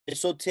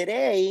So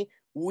today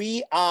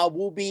we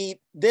will be,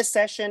 this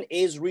session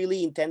is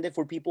really intended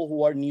for people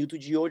who are new to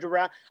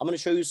GeoGebra. I'm going to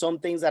show you some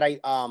things that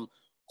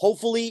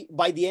hopefully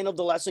by the end of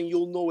the lesson,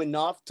 you'll know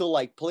enough to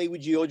like play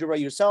with GeoGebra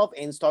yourself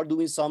and start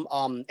doing some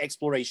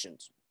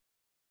explorations.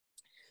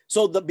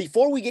 So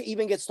before we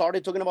even get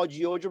started talking about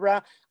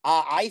GeoGebra,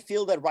 I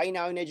feel that right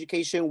now in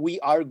education,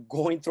 we are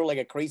going through like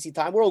a crazy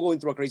time. We're all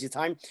going through a crazy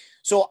time.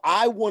 So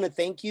I want to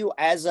thank you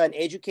as an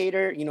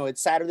educator. You know,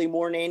 it's Saturday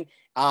morning.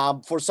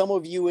 For some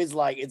of you, it's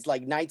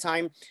like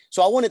nighttime.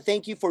 So I want to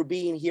thank you for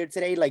being here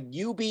today. Like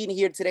you being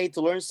here today to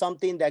learn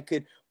something that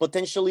could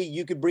potentially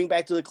you could bring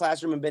back to the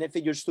classroom and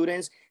benefit your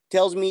students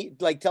tells me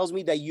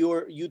that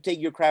you take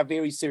your craft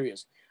very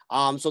serious.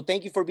 So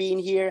thank you for being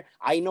here.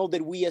 I know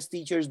that we as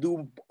teachers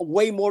do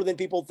way more than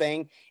people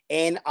think.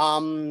 And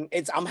I'm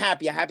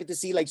happy to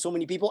see like so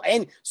many people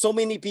and so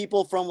many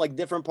people from like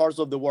different parts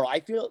of the world. I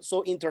feel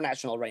so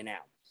international right now.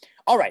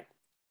 All right,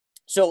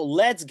 so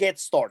let's get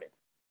started.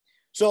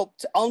 So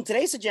on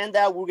today's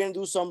agenda, we're going to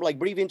do some like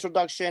brief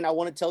introduction. I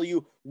want to tell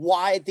you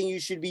why I think you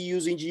should be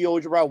using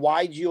GeoGebra,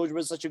 why GeoGebra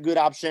is such a good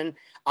option.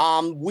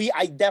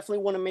 I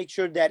definitely want to make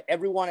sure that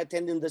everyone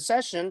attending the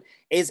session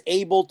is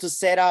able to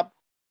set up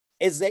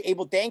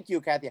thank you,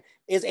 Katia,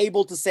 is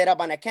able to set up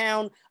an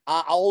account.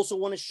 I also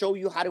want to show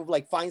you how to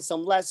like find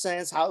some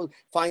lessons, how to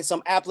find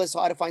some applets,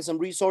 how to find some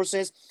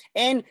resources,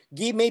 and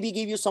maybe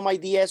give you some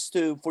ideas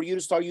for you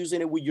to start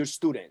using it with your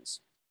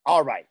students.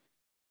 All right,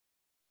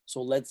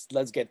 so let's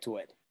get to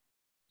it.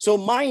 So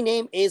my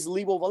name is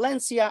Libo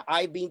Valencia.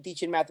 I've been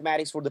teaching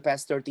mathematics for the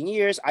past 13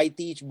 years. I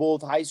teach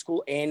both high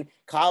school and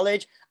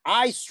college.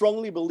 I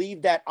strongly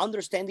believe that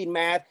understanding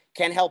math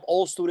can help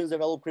all students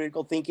develop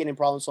critical thinking and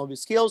problem solving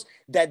skills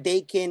that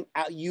they can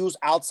use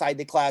outside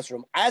the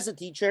classroom. As a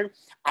teacher,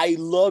 I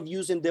love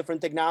using different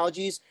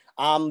technologies,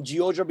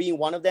 GeoGebra being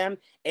one of them.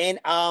 And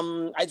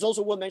it's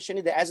also worth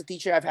mentioning that as a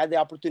teacher, I've had the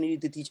opportunity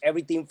to teach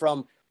everything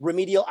from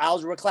remedial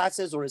algebra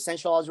classes or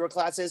essential algebra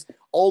classes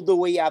all the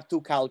way up to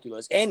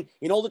calculus. And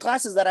in all the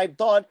classes that I've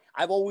taught,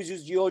 I've always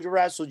used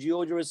GeoGebra. So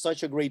GeoGebra is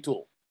such a great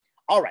tool.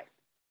 All right.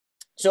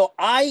 So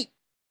part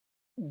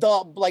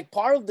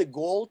of the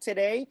goal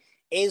today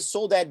is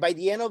so that by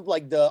the end of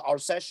like our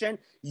session,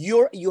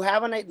 you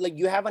have an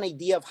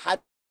idea of how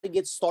to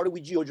get started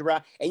with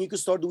GeoGebra and you can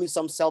start doing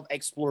some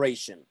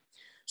self-exploration.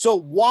 So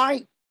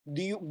why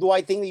do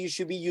I think that you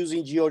should be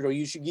using GeoGebra?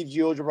 You should give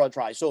GeoGebra a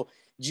try. So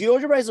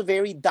GeoGebra is a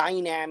very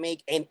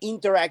dynamic and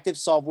interactive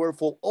software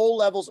for all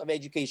levels of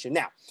education.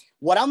 Now,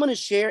 what I'm going to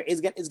share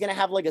is going to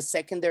have like a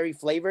secondary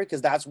flavor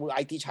because that's what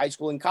I teach high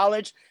school and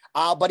college,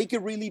 but it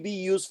could really be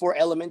used for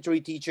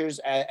elementary teachers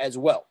as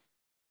well.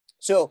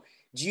 So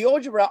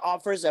GeoGebra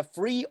offers a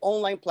free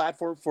online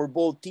platform for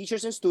both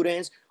teachers and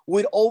students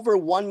with over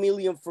 1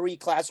 million free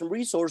classroom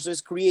resources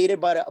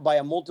created by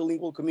a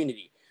multilingual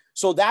community.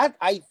 So that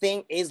I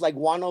think is like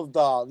one of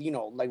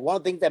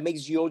the things that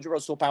makes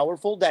GeoGebra so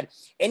powerful, that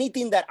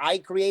anything that I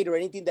create or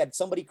anything that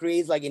somebody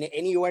creates like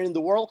anywhere in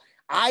the world,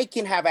 I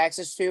can have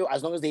access to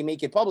as long as they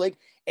make it public,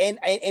 and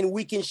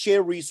we can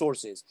share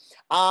resources.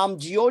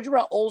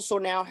 GeoGebra also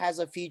now has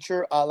a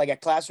feature, like a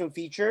classroom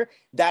feature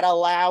that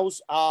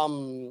allows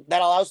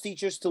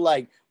teachers to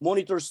like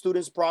monitor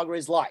students'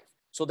 progress live.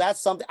 So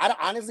that's something,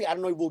 honestly, I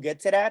don't know if we'll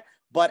get to that,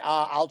 but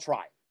I'll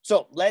try.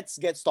 So let's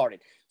get started.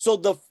 So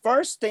the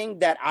first thing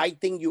that I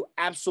think you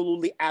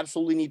absolutely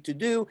need to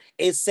do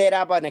is set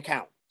up an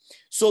account.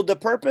 So the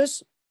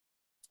purpose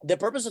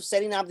of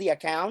setting up the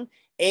account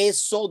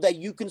is so that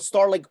you can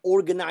start like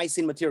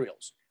organizing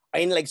materials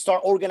and like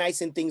start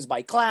organizing things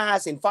by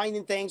class and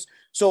finding things.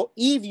 So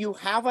if you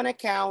have an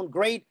account,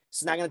 great.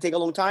 It's not going to take a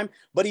long time.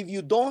 But if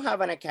you don't have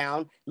an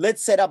account,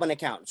 let's set up an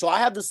account. So I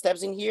have the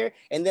steps in here,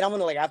 and then I'm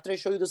going to after I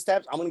show you the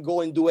steps, I'm going to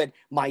go and do it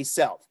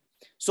myself.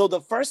 So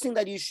the first thing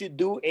that you should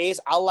do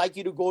is I'd like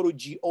you to go to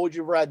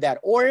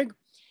geogebra.org.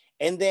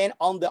 And then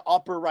on the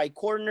upper right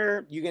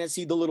corner, you're going to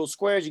see the little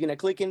squares. You're going to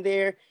click in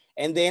there.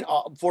 And then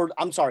you're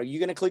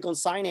going to click on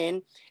sign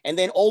in. And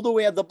then all the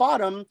way at the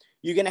bottom,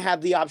 you're going to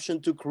have the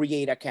option to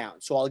create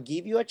account. So I'll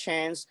give you a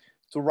chance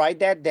to write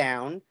that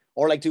down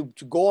or like to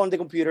go on the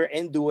computer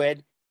and do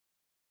it.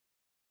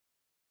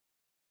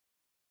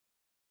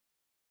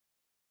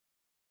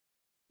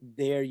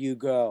 There you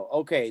go.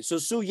 Okay, so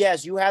Sue,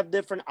 yes, you have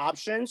different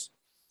options.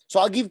 So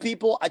I'll give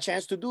people a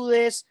chance to do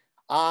this.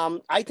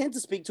 I tend to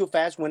speak too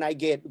fast when I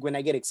get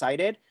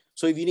excited.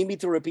 So if you need me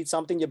to repeat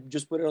something, you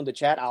just put it on the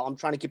chat. I'm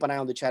trying to keep an eye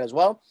on the chat as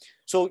well.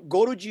 So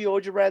go to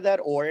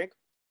geogebra.org.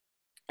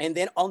 And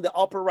then on the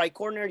upper right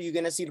corner, you're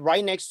going to see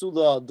right next to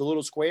the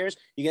little squares,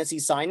 you're going to see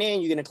sign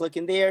in. You're going to click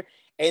in there.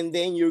 And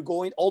then you're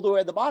going all the way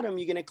at the bottom,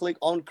 you're going to click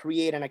on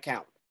create an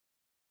account.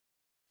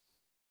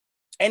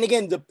 And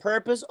again, the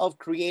purpose of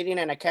creating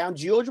an account,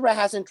 GeoGebra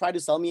hasn't tried to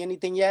sell me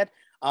anything yet.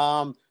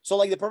 So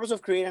like the purpose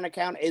of creating an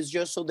account is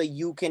just so that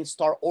you can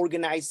start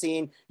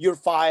organizing your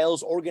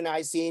files,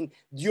 organizing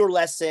your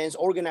lessons,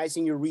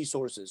 organizing your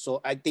resources. So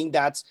I think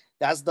that's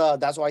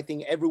why I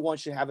think everyone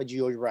should have a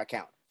GeoGebra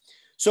account.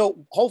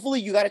 So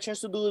hopefully you got a chance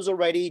to do this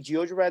already.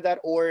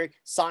 GeoGebra.org,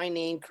 sign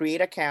in,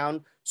 create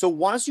account. So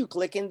once you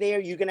click in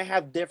there, you're gonna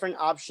have different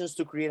options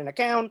to create an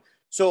account.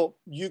 So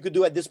you could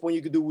do at this point,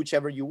 you could do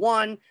whichever you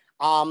want.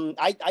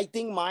 I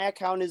think my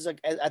account is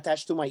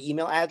attached to my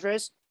email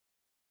address.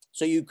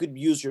 So you could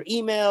use your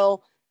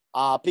email,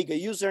 pick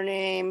a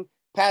username,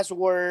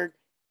 password,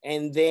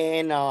 and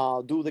then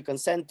do the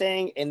consent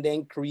thing and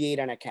then create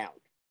an account.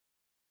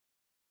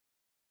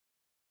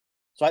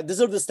 So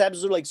these are the steps,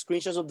 these are like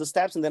screenshots of the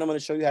steps, and then I'm going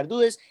to show you how to do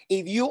this.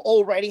 If you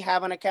already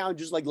have an account,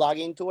 just like log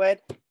into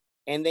it.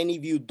 And then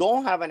if you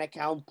don't have an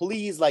account,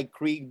 please like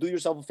do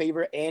yourself a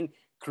favor and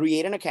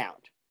create an account.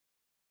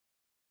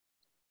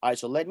 All right,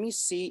 so let me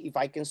see if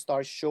I can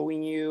start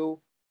showing you.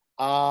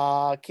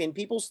 Can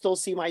people still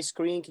see my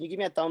screen? Can you give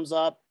me a thumbs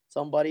up,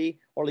 somebody?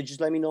 Or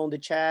just let me know in the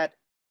chat.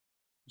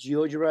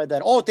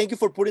 GeoGebra. Oh, thank you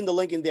for putting the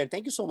link in there.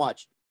 Thank you so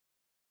much.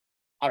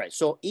 All right,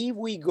 so if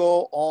we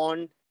go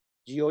on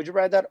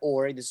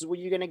GeoGebra.org, this is what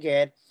you're gonna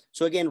get.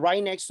 So again,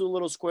 right next to the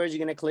little squares,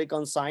 you're gonna click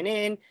on sign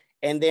in,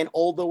 and then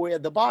all the way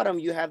at the bottom,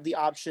 you have the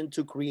option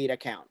to create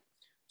account.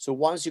 So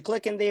once you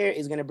click in there,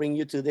 it's gonna bring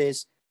you to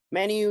this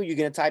menu. You're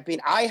gonna type in,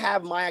 I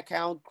have my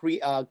account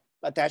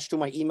attached to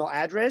my email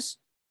address.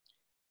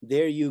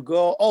 There you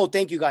go. Oh,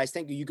 thank you guys,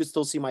 thank you. You can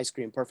still see my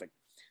screen, perfect.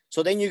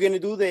 So then you're gonna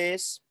do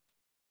this.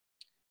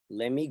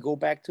 Let me go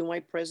back to my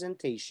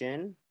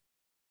presentation.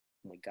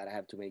 Oh my God, I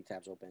have too many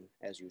tabs open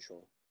as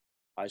usual.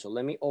 All right, so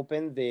let me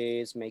open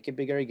this, make it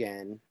bigger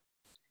again.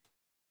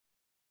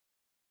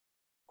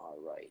 All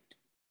right.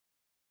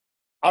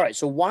 All right,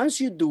 so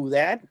once you do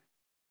that,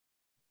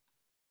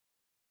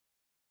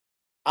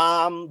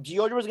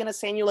 GeoGebra is gonna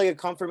send you like a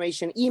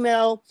confirmation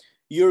email.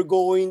 You're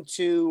going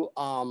to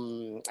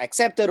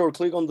accept it or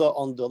click on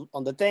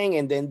the thing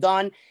and then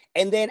done.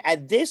 And then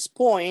at this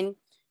point,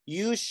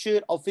 you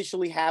should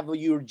officially have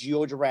your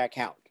GeoGebra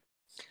account.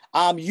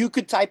 You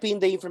could type in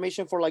the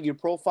information for like your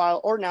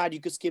profile or not. You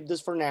could skip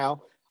this for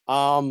now.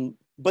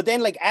 But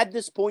then like at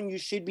this point, you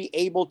should be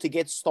able to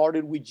get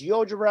started with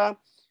GeoGebra.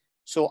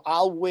 So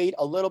I'll wait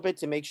a little bit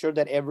to make sure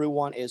that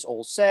everyone is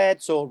all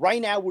set. So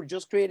right now we're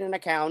just creating an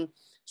account.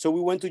 So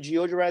we went to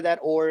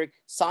GeoGebra.org,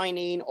 sign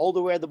in all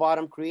the way at the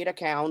bottom, create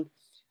account.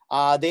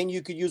 Then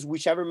you could use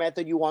whichever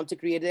method you want to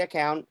create the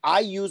account.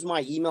 I use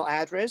my email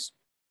address.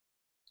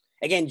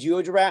 Again,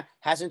 GeoGebra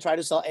hasn't tried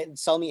to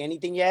sell me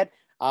anything yet.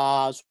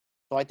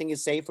 So I think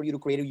it's safe for you to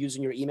create it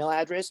using your email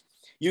address.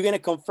 You're gonna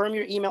confirm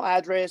your email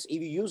address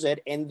if you use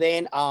it, and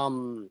then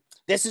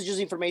this is just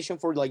information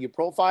for like your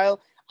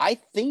profile. I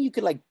think you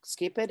could like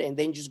skip it and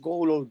then just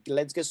go.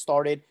 Let's get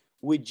started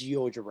with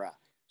GeoGebra.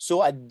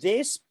 So at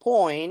this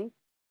point,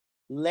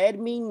 let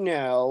me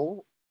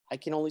know. I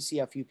can only see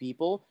a few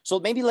people, so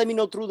maybe let me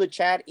know through the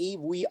chat if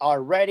we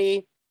are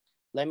ready.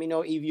 Let me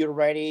know if you're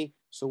ready,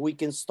 so we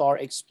can start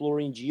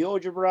exploring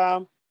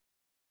GeoGebra.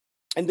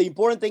 And the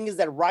important thing is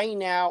that right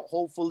now,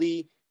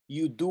 hopefully,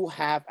 you do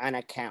have an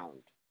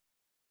account.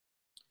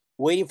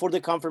 Waiting for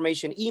the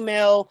confirmation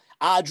email.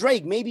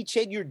 Drake, maybe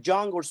check your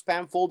junk or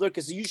spam folder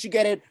because you should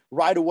get it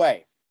right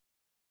away.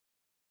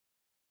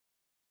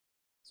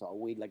 So I'll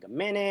wait like a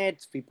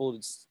minute. People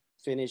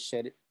finish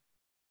it.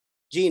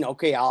 Gene,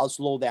 okay, I'll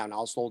slow down.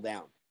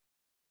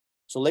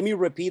 So let me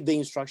repeat the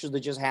instructions that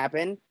just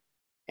happened,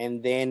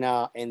 and then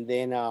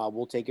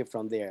we'll take it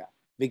from there.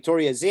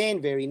 Victoria's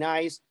in, very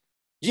nice.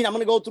 Gene, I'm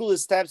gonna go through the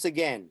steps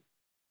again.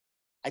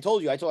 I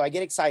told you, I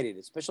get excited,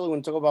 especially when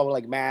we talk about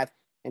like math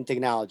and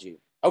technology.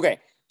 Okay,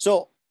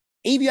 so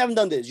if you haven't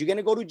done this, you're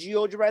gonna go to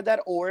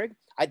geogebra.org.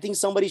 I think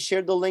somebody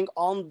shared the link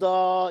on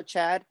the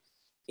chat.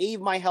 If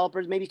my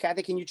helpers, maybe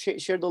Kathy, can you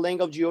share the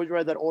link of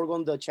geogebra.org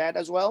on the chat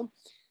as well?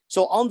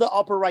 So on the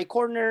upper right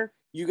corner,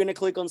 you're gonna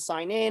click on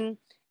sign in,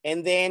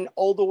 and then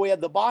all the way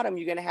at the bottom,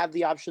 you're gonna have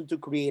the option to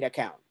create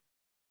account.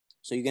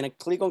 So you're gonna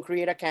click on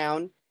create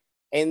account,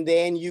 and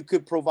then you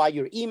could provide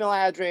your email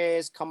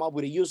address, come up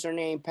with a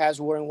username,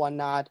 password, and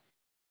whatnot.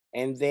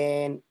 And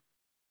then,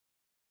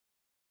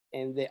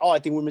 oh, I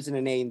think we're missing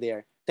a name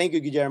there. Thank you,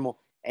 Guillermo.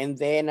 And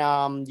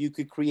then you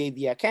could create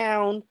the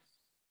account.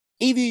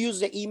 If you use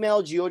the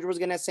email, GeoGebra is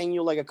gonna send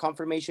you like a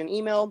confirmation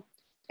email.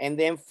 And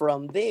then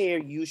from there,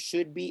 you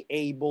should be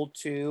able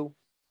to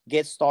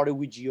get started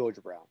with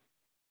GeoGebra.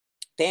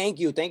 Thank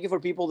you for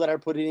people that are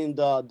putting in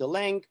the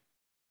link.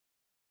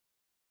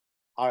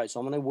 All right, so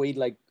I'm gonna wait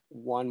like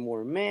one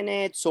more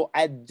minute. So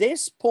at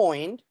this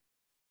point,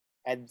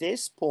 let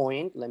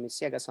me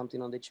see, I got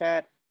something on the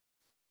chat.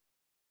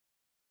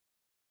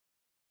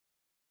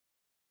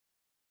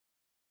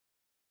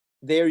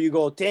 There you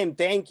go, Tim,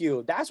 thank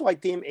you. That's why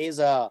Tim is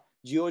a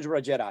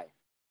GeoGebra Jedi.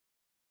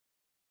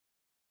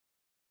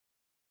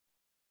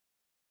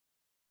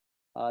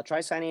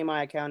 Try signing in,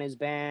 my account is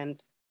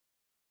banned.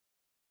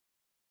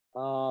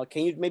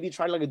 Can you maybe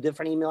try like a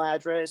different email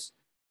address?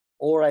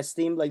 Or as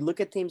Tim, like look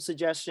at Tim's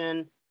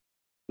suggestion,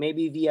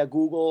 maybe via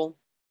Google.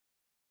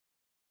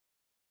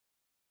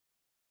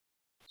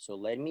 So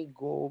let me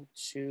go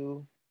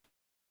to,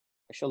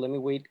 actually, let me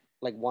wait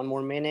like one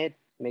more minute,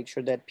 make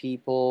sure that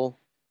people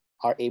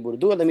are able to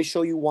do it. Let me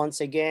show you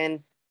once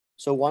again.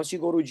 So once you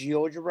go to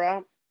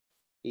GeoGebra,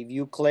 If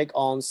you click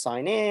on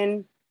sign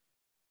in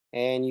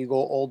and you go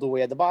all the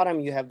way at the bottom,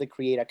 you have the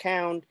create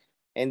account.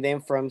 And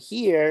then from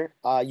here,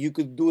 you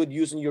could do it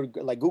using your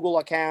like Google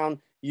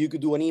account. You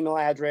could do an email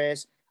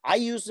address. I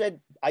use it.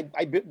 I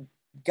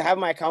have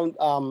my account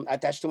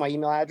attached to my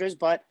email address,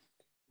 but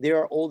there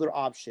are other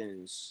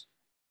options.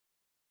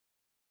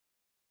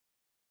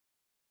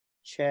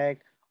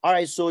 Check. All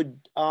right. So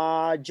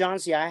John,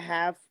 see, I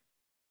had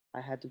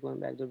to go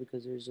back there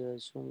because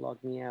there's someone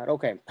logged me out.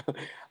 Okay.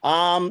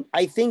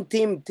 I think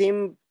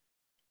Tim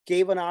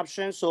gave an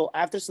option. So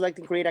after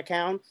selecting create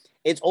account,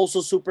 it's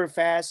also super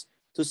fast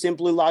to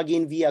simply log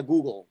in via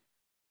Google.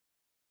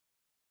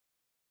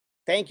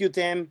 Thank you,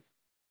 Tim.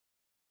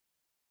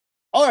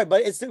 All right,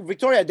 but it's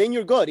Victoria, then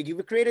you're good. If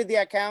you've created the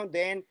account,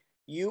 then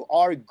you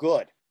are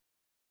good.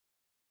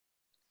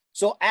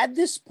 So at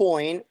this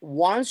point,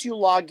 once you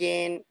log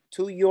in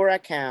to your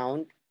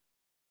account,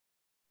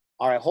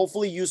 all right,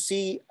 hopefully you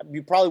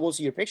probably won't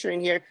see your picture in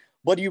here,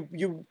 but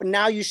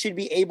now you should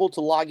be able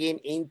to log in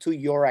into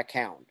your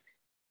account.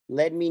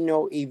 Let me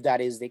know if that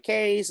is the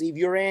case. If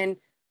you're in,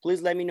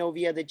 please let me know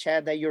via the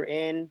chat that you're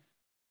in.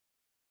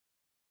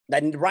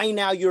 That right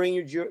now you're in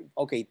your,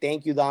 okay,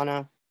 thank you,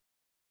 Donna.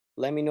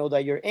 Let me know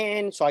that you're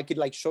in so I could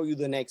like show you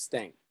the next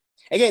thing.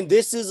 Again,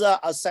 this is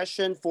a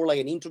session for like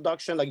an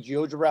introduction, like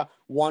GeoGebra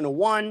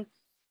 101.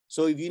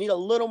 So if you need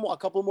a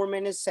couple more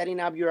minutes setting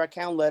up your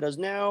account, let us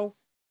know.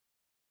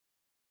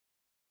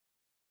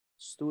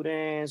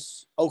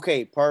 Students,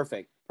 okay,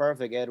 perfect,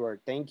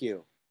 Edward, thank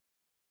you.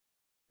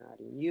 Not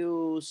in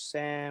use,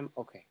 Sam,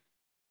 okay.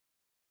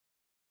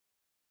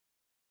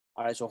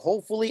 All right, so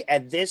hopefully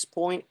at this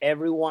point,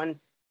 everyone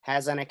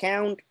has an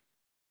account.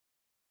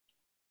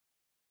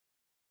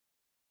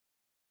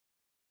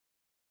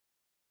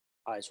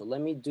 All right, so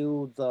let me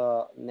do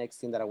the next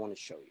thing that I want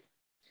to show you.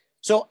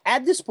 So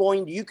at this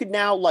point, you could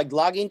now like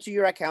log into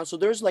your account. So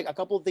there's like a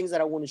couple of things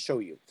that I want to show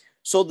you.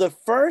 So the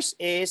first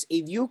is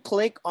if you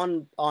click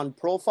on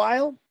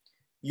profile,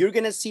 you're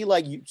going to see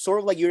like sort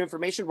of like your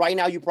information. Right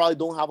now, you probably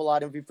don't have a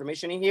lot of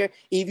information in here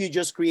if you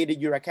just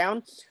created your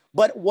account.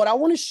 But what I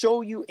want to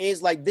show you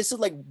is like, this is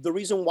like the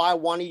reason why I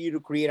wanted you to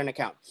create an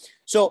account.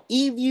 So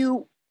if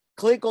you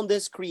click on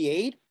this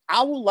create,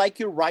 I would like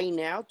you right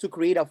now to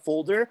create a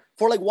folder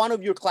for like one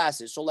of your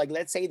classes. So like,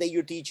 let's say that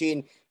you're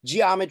teaching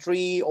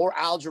geometry or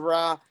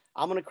algebra.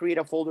 I'm going to create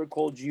a folder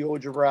called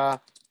GeoGebra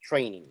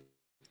training.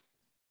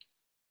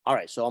 All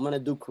right, so I'm going to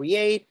do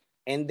create.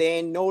 And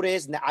then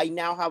notice I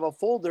now have a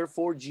folder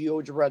for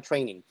GeoGebra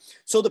training.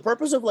 So the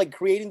purpose of like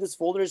creating this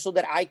folder is so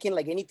that I can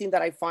like anything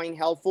that I find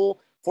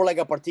helpful for like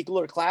a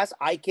particular class,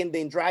 I can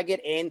then drag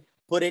it and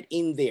put it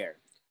in there.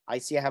 I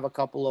see I have a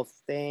couple of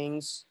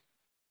things.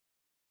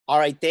 All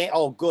right,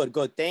 oh, good.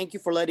 Thank you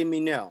for letting me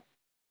know.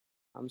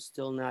 I'm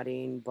still not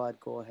in, but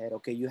go ahead.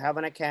 Okay, you have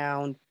an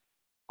account.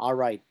 All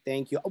right,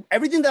 thank you.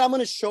 Everything that I'm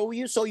going to show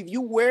you. So if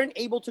you weren't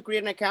able to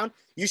create an account,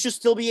 you should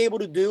still be able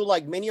to do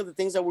like many of the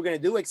things that we're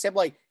going to do, except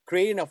like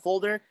creating a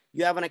folder.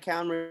 You have an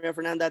account, Maria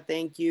Fernanda.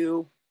 Thank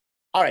you.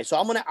 All right, so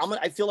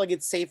I feel like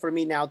it's safe for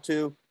me now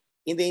to,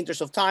 in the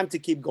interest of time, to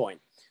keep going.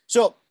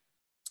 So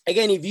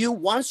again,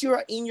 once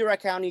you're in your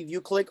account, if you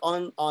click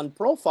on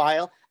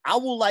profile, I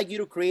would like you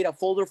to create a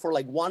folder for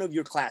like one of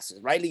your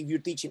classes, right? If you're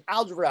teaching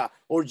algebra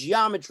or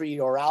geometry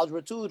or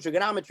algebra 2,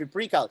 trigonometry,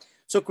 pre-calc.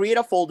 So create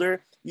a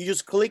folder, you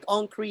just click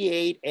on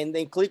create and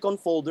then click on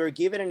folder,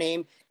 give it a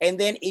name, and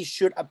then it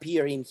should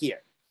appear in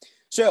here.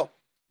 So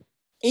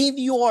if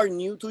you are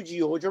new to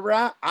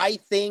GeoGebra, I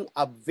think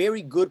a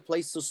very good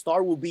place to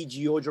start will be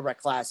GeoGebra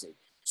Classic.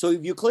 So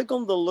if you click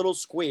on the little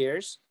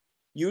squares,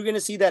 you're going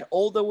to see that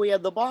all the way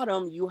at the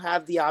bottom, you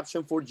have the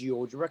option for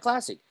GeoGebra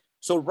Classic.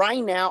 So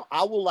right now,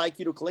 I would like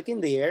you to click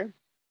in there,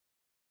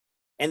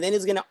 and then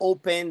it's going to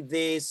open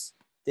this,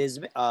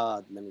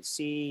 let me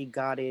see,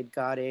 got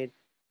it.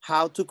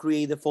 How to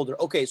create the folder.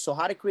 Okay, so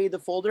how to create the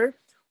folder.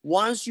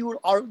 Once you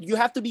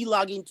have to be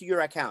logged into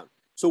your account.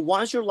 So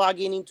once you're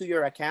logging into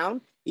your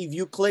account, if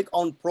you click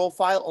on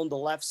profile on the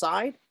left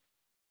side,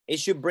 it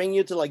should bring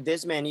you to like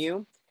this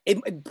menu.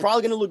 It's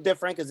probably going to look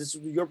different because this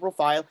is your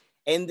profile.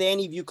 And then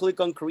if you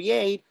click on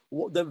create,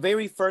 the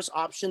very first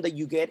option that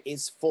you get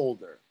is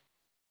folder.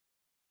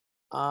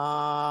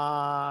 Kaori,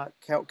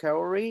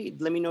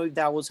 let me know if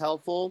that was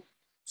helpful.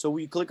 So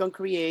we click on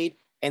create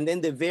and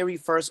then the very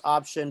first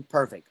option,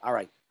 perfect. All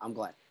right, I'm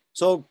glad.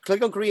 So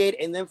click on create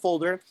and then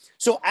folder.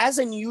 So as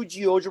a new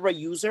GeoGebra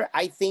user,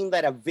 I think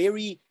that a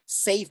very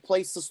safe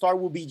place to start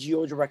will be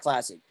GeoGebra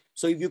Classic.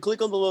 So if you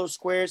click on the little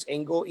squares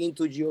and go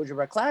into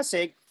GeoGebra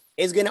Classic,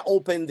 it's gonna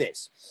open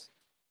this.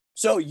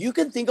 So you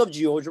can think of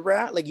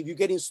GeoGebra, like if you're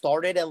getting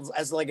started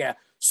as like a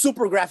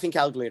super graphing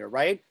calculator,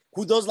 right?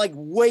 Who does like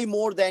way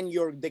more than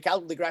the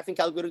graphing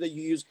calculator that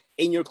you use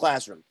in your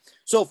classroom.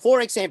 So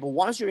for example,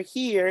 once you're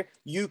here,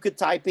 you could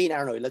type in, I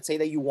don't know, let's say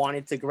that you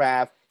wanted to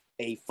graph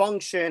a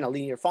function, a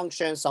linear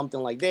function, something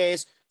like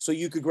this. So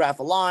you could graph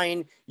a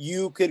line,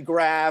 you could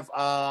graph,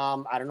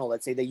 I don't know,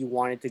 let's say that you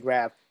wanted to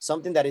graph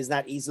something that is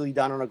not easily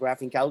done on a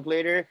graphing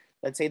calculator.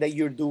 Let's say that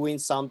you're doing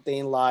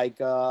something like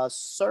a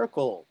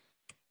circle.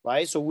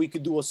 right? So we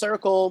could do a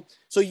circle.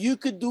 So you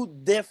could do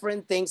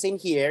different things in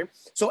here.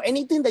 So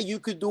anything that you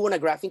could do on a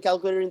graphing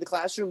calculator in the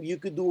classroom, you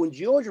could do in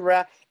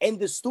GeoGebra, and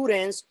the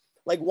students,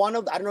 like one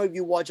of, I don't know if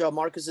you watch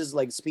Marcus's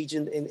like speech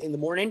in the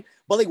morning,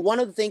 but like one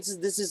of the things is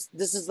this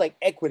is like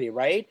equity,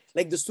 right?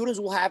 Like the students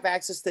will have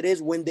access to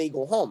this when they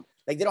go home.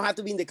 Like they don't have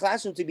to be in the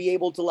classroom to be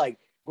able to like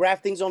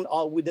graph things on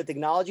with the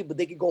technology, but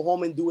they could go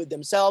home and do it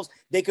themselves.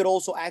 They could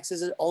also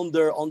access it on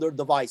their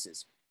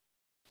devices.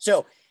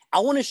 So I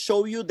want to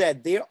show you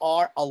that there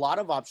are a lot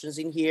of options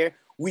in here.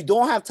 We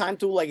don't have time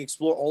to like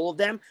explore all of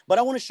them, but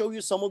I want to show you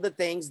some of the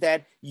things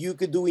that you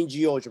could do in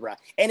GeoGebra.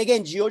 And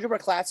again, GeoGebra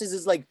classes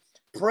is like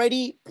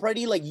pretty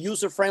like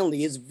user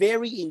friendly. It's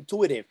very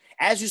intuitive.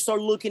 As you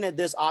start looking at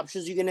these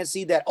options, you're gonna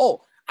see that,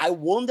 oh, I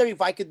wonder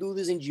if I could do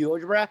this in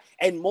GeoGebra,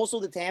 and most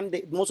of the time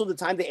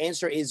the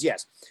answer is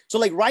yes. So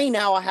like right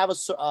now I have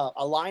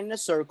a line in a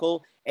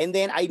circle, and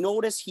then I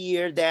notice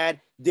here that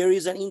there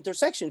is an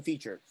intersection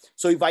feature.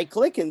 So if I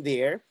click in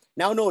there,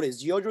 now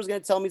notice GeoGebra is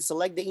going to tell me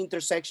select the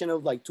intersection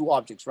of like two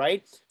objects,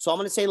 right? So I'm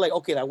going to say like,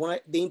 okay, I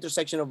want the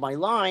intersection of my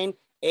line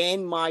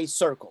and my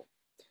circle.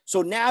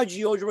 So now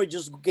GeoGebra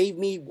just gave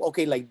me,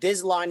 okay, like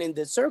this line and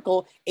this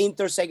circle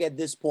intersect at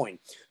this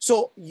point.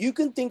 So you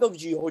can think of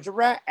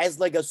GeoGebra as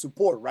like a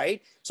support,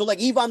 right? So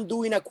like if I'm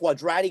doing a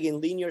quadratic and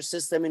linear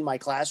system in my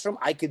classroom,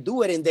 I could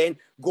do it and then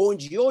go in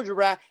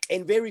GeoGebra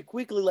and very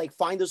quickly like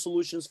find the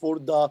solutions for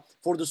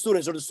the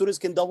students, or the students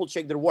can double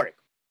check their work.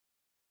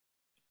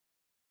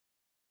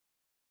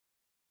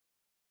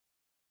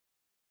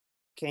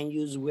 Can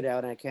use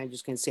without, and I can't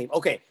just can save.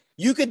 Okay.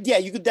 You could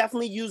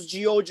definitely use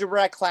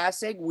GeoGebra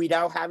Classic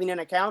without having an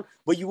account,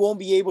 but you won't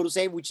be able to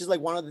save, which is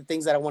like one of the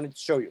things that I wanted to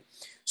show you.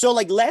 So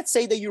like, let's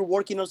say that you're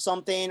working on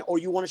something or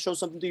you want to show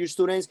something to your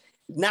students.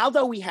 Now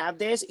that we have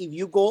this, if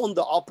you go on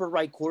the upper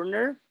right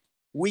corner,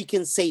 we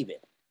can save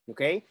it,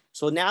 okay?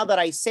 So now that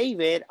I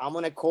save it, I'm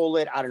going to call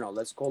it, I don't know,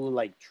 let's call it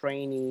like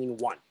training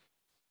 1.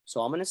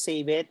 So I'm going to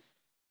save it.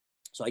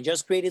 So I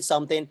just created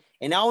something.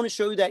 And now I want to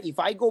show you that if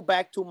I go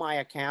back to my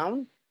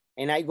account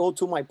and I go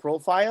to my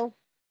profile,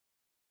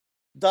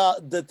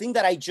 the thing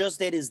that I just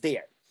did is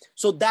there.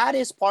 So that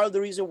is part of the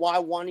reason why I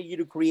wanted you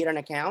to create an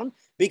account,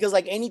 because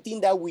like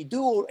anything that we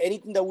do or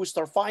anything that we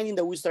start finding,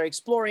 that we start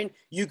exploring,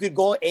 you could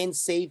go and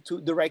save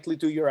directly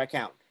to your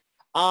account.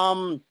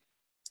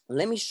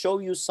 Let me show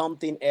you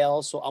something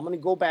else. So I'm going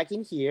to go back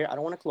in here. I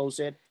don't want to close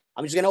it.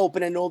 I'm just going to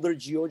open another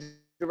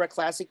GeoGebra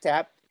Classic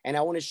tab, and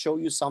I want to show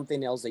you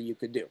something else that you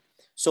could do.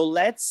 So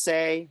let's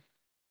say,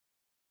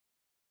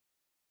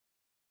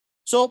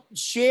 so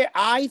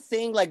I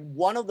think like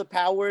one of the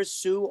powers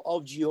too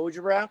of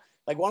GeoGebra,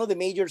 like one of the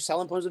major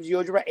selling points of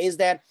GeoGebra is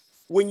that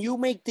when you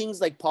make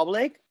things like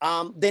public,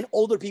 then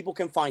other people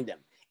can find them.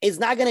 It's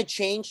not going to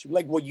change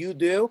like what you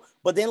do,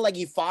 but then like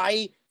if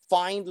I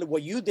find like,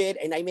 what you did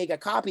and I make a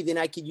copy, then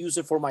I can use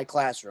it for my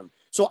classroom.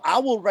 So I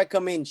will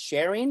recommend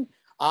sharing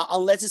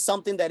unless it's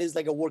something that is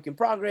like a work in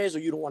progress or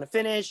you don't want to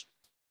finish.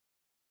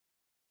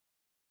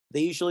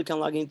 They usually can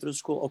log in through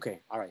school. Okay,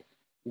 all right.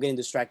 I'm getting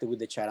distracted with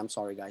the chat. I'm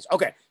sorry, guys.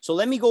 Okay, so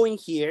let me go in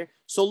here.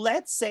 So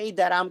let's say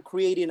that I'm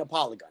creating a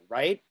polygon,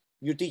 right?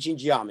 You're teaching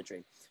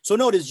geometry. So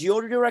notice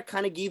GeoGebra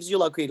kind of gives you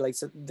like, okay, like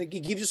so it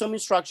gives you some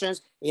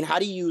instructions in how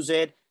to use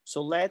it.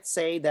 So let's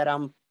say that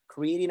I'm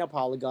creating a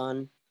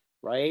polygon,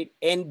 right?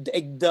 And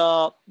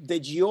the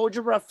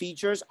GeoGebra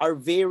features are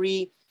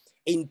very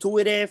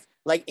intuitive.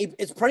 Like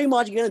it's pretty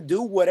much gonna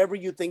do whatever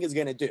you think it's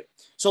gonna do.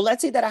 So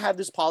let's say that I have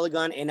this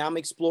polygon and I'm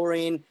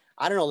exploring,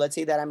 I don't know, let's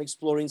say that I'm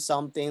exploring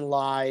something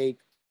like,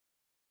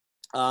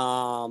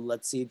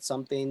 let's see,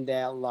 something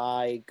that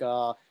like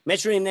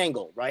measuring an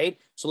angle, right?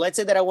 So let's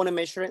say that I want to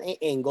measure an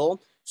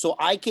angle. So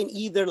I can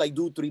either like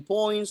do 3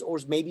 points or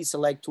maybe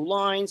select 2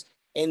 lines,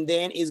 and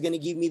then it's going to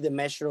give me the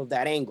measure of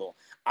that angle.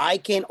 I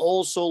can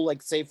also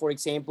like say, for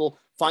example,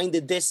 find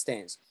the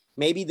distance,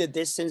 maybe the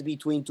distance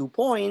between 2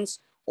 points,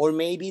 or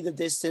maybe the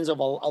distance of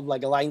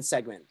like a line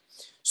segment.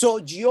 So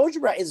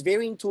GeoGebra is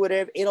very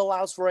intuitive. It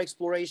allows for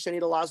exploration.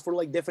 It allows for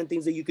like different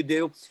things that you could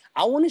do.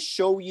 I want to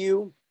show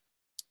you.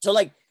 So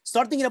like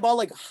start thinking about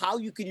like how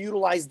you could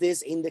utilize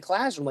this in the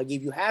classroom. Like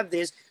if you have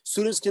this,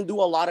 students can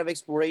do a lot of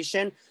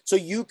exploration. So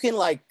you can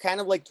like kind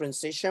of like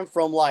transition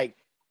from like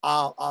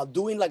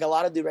doing like a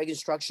lot of direct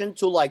instruction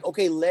to like,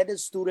 okay, let the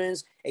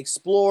students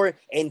explore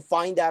and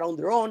find out on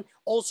their own.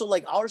 Also,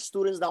 like our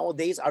students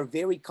nowadays are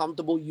very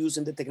comfortable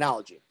using the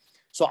technology.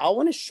 So I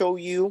want to show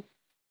you,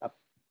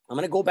 I'm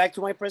going to go back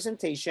to my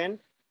presentation.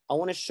 I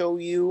want to show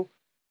you,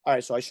 all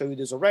right, so I show you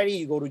this already.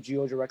 You go to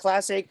GeoGebra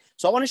Classic.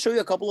 So I want to show you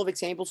a couple of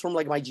examples from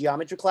like my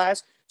geometry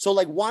class. So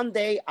like one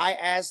day I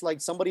asked like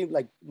somebody,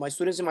 like my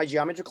students in my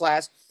geometry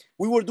class,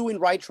 we were doing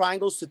right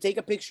triangles, to take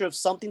a picture of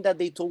something that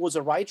they told was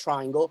a right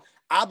triangle,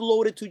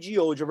 upload it to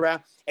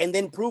GeoGebra, and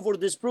then prove or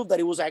disprove that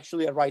it was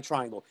actually a right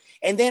triangle.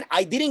 And then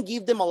I didn't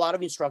give them a lot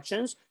of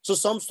instructions. So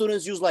some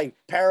students use like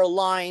parallel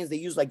lines. They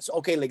use like,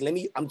 okay, like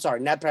I'm sorry,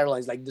 not parallel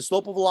lines, like the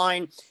slope of a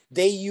line.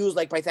 They use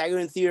like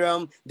Pythagorean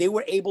theorem. They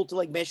were able to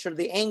like measure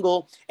the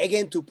angle,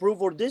 again, to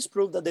prove or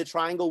disprove that the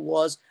triangle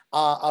was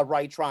a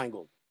right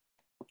triangle.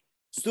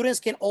 Students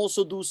can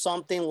also do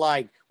something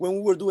like when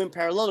we were doing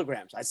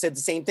parallelograms. I said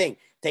the same thing.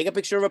 Take a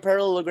picture of a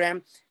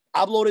parallelogram,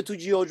 upload it to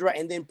GeoGebra,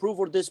 and then prove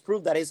or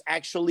disprove that it's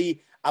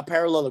actually a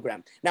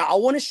parallelogram. Now, I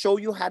want to show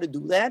you how to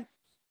do that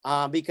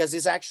because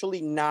it's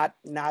actually not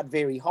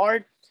very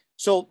hard.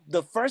 So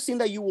the first thing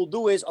that you will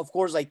do is, of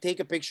course, like take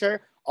a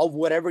picture of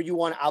whatever you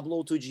want to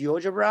upload to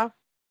GeoGebra.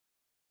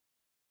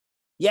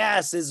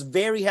 Yes, it's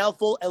very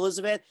helpful,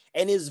 Elizabeth,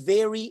 and it's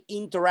very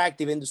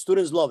interactive, and the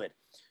students love it.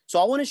 So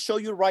I want to show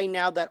you right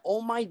now that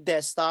on my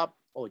desktop,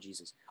 oh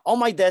Jesus, on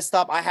my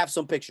desktop, I have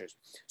some pictures.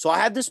 So I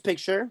have this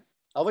picture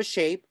of a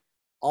shape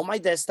on my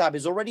desktop,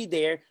 is already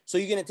there. So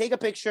you're going to take a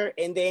picture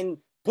and then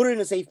put it in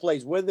a safe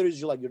place, whether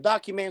it's like your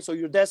documents or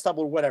your desktop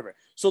or whatever.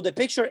 So the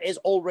picture is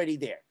already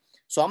there.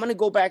 So I'm going to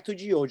go back to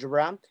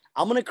GeoGebra.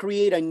 I'm going to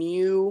create a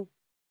new,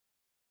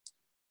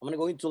 I'm going to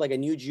go into like a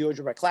new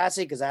GeoGebra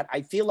Classic because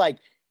I feel like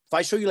if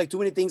I show you like too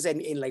many things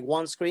in like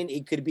one screen,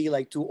 it could be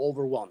like too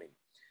overwhelming.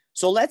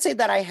 So let's say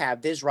that I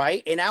have this,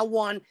 right? And I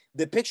want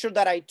the picture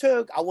that I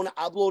took, I want to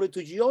upload it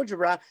to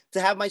GeoGebra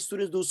to have my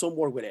students do some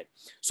work with it.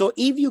 So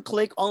if you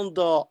click on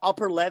the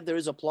upper left, there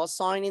is a plus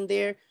sign in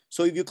there.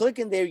 So if you click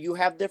in there, you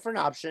have different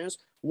options.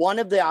 One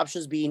of the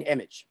options being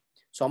image.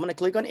 So I'm going to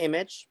click on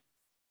image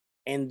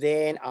and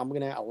then I'm going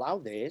to allow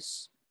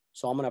this.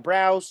 So I'm going to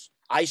browse.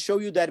 I show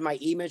you that my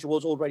image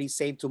was already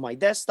saved to my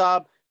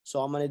desktop.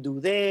 So I'm going to do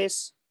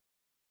this.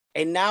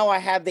 And now I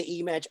have the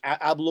image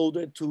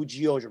uploaded to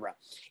GeoGebra.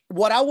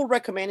 What I would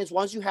recommend is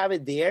once you have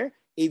it there,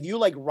 if you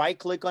like right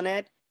click on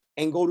it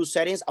and go to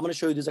settings, I'm going to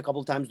show you this a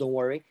couple of times, don't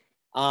worry.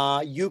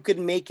 You could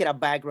make it a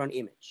background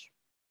image.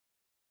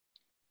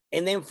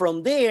 And then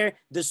from there,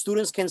 the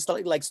students can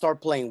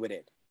start playing with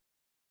it.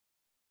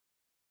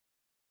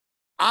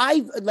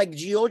 I like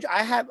GeoGebra.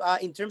 I have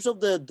in terms of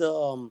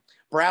the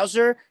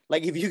browser,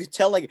 like if you could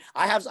tell, like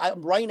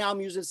right now I'm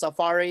using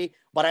Safari,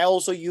 but I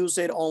also use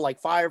it on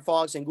like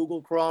Firefox and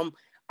Google Chrome.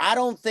 I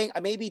don't think,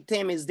 maybe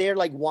Tim, is there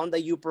like one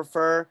that you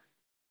prefer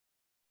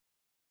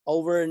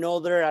over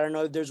another? I don't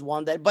know if there's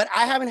one that, but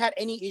I haven't had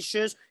any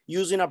issues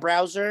using a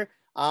browser.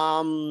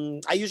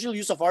 I usually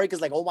use Safari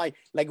because like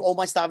all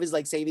my stuff is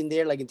like saving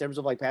there, like in terms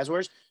of like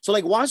passwords. So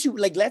like once you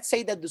like, let's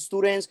say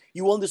that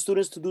you want the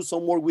students to do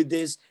some more with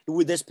this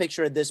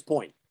picture at this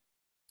point.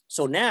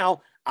 So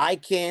now I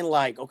can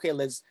like, okay,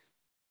 let's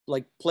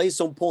like place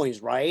some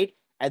points right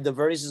at the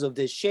vertices of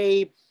this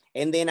shape,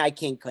 and then I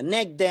can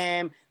connect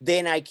them.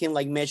 Then I can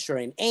like measure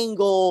an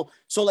angle.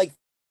 So like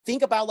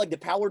think about like the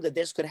power that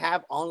this could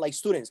have on like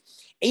students.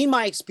 In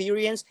my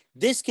experience,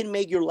 this can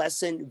make your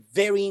lesson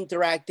very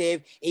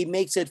interactive. It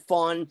makes it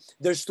fun.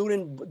 Their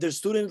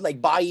students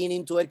like buying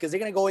into it because they're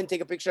gonna go and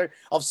take a picture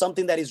of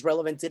something that is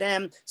relevant to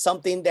them,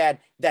 something that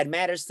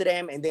matters to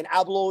them, and then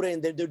upload it,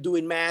 and they're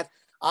doing math.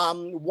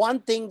 One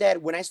thing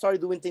that when I started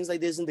doing things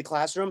like this in the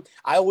classroom,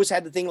 I always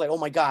had to think like, oh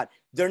my God,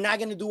 they're not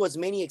going to do as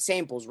many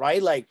examples,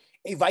 right? Like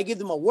if I give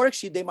them a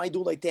worksheet, they might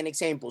do like 10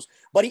 examples.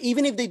 But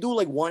even if they do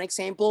like one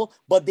example,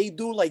 but they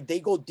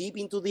go deep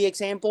into the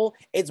example,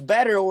 it's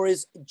better or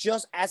is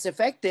just as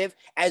effective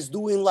as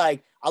doing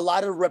like a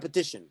lot of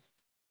repetition.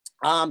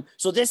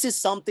 So this is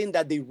something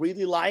that they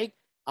really like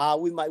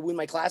with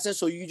my classes.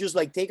 So you just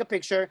like take a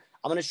picture.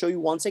 I'm going to show you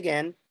once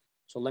again.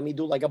 So let me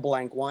do like a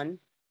blank one.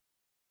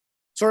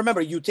 So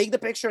remember, you take the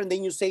picture and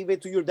then you save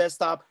it to your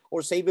desktop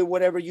or save it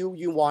whatever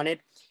you want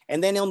it.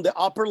 And then on the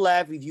upper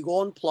left, if you go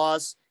on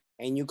plus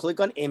and you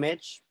click on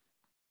image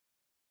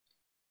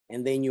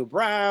and then you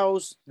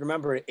browse,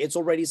 remember, it's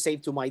already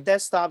saved to my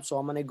desktop. So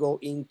I'm going to go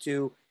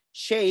into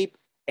shape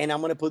and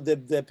I'm going to put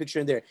the picture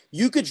in there.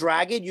 You could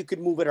drag it. You could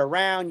move it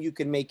around. You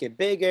could make it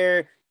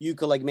bigger. You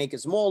could like make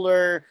it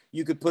smaller.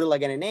 You could put it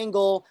like at an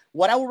angle.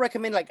 What I would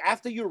recommend, like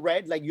after you're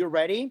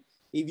ready,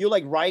 if you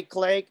like right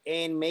click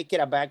and make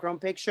it a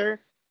background picture,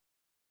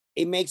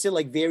 it makes it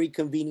like very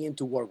convenient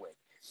to work with.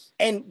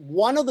 And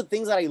one of the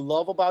things that I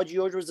love about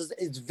GeoGebra is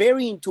it's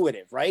very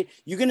intuitive, right?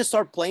 You're going to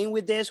start playing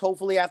with this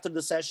hopefully after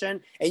the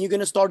session, and you're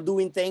going to start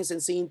doing things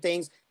and seeing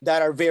things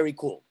that are very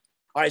cool.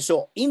 All right,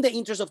 so in the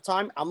interest of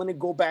time, I'm going to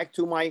go back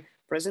to my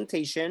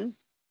presentation.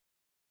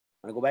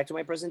 I'm going to go back to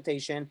my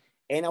presentation,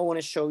 and I want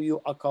to show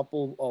you a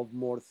couple of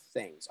more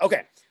things.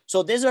 Okay,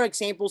 so these are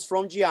examples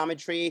from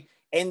geometry.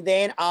 And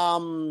then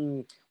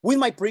with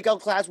my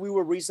pre-calc class, we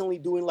were recently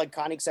doing like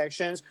conic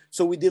sections.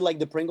 So we did like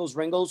the Pringles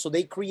Ringles. So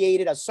they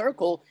created a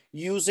circle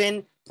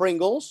using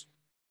Pringles.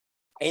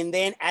 And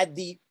then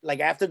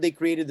after they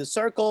created the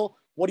circle,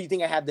 what do you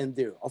think I had them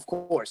do? Of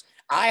course,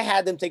 I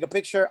had them take a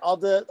picture of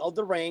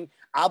the ring,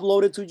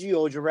 upload it to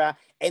GeoGebra,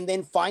 and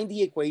then find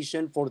the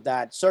equation for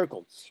that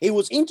circle. It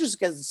was interesting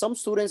because some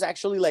students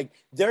actually like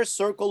their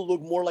circle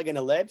looked more like an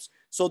ellipse.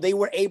 So they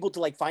were able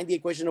to like find the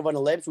equation of an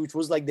ellipse, which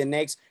was like the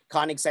next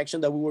conic section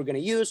that we were going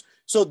to use.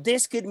 So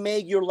this could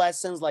make your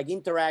lessons like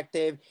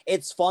interactive.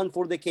 It's fun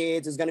for the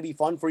kids. It's going to be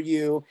fun for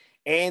you.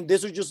 And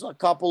these are just a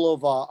couple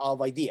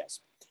of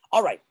ideas.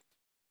 All right.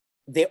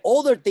 The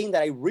other thing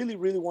that I really,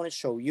 really want to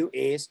show you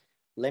is,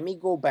 let me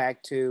go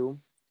back to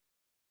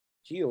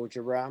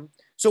GeoGebra.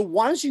 So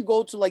once you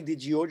go to like the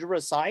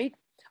GeoGebra site,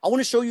 I want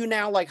to show you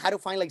now like how to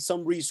find like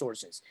some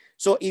resources.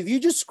 So if you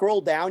just scroll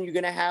down, you're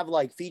going to have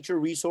like feature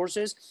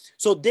resources.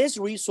 So these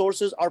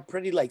resources are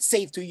pretty like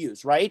safe to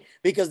use, right?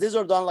 Because these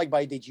are done like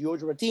by the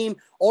GeoGebra team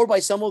or by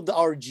some of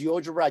our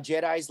GeoGebra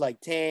Jedis like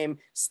Tim,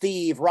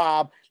 Steve,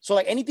 Rob. So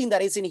like anything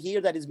that is in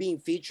here that is being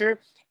featured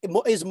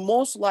is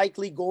most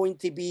likely going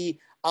to be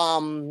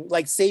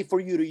like safe for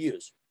you to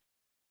use,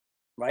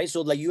 right?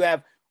 So like you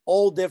have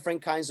all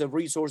different kinds of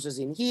resources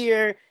in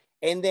here.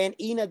 And then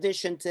in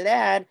addition to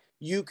that,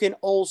 you can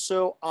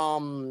also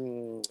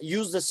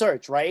use the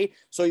search, right?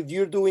 So if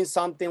you're doing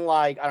something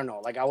like, I don't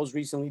know, like I was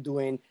recently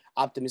doing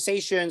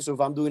optimization. So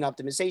if I'm doing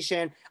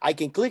optimization, I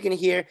can click in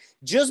here.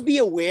 Just be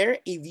aware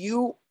if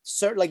you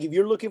search, like if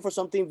you're looking for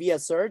something via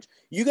search,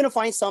 you're going to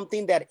find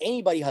something that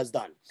anybody has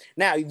done.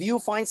 Now, if you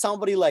find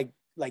somebody like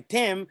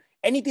Tim,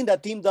 anything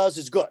that Tim does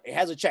is good. It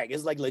has a check.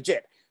 It's like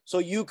legit. So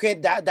you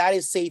can, that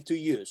is safe to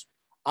use.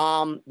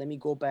 Let me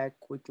go back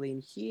quickly in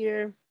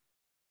here.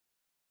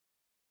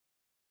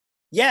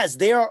 Yes,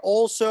 they are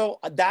also,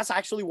 that's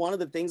actually one of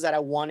the things that I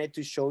wanted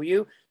to show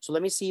you. So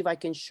let me see if I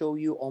can show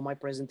you on my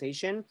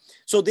presentation.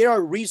 So there are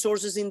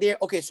resources in there.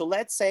 Okay, so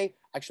let's say,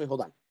 actually,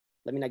 hold on.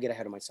 Let me not get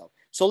ahead of myself.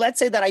 So let's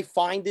say that I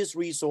find this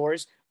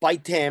resource by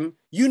Tim.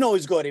 You know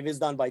it's good if it's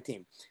done by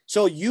Tim.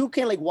 So you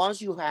can, like, once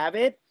you have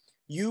it,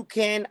 you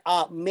can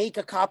make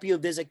a copy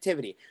of this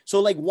activity.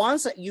 So like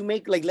once you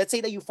make, like, let's say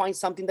that you find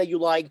something that you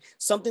like,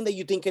 something that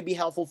you think can be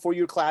helpful for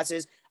your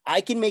classes, I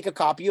can make a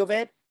copy of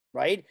it,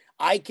 right?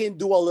 I can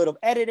do a little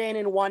editing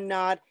and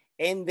whatnot,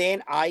 and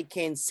then I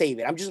can save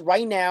it. I'm just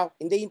right now,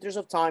 in the interest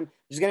of time,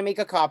 just gonna make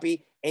a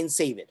copy and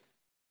save it.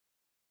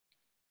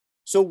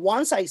 So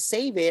once I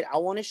save it, I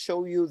wanna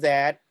show you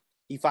that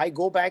if I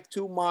go back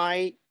to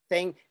my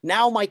thing,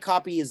 now my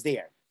copy is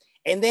there.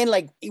 And then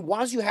like,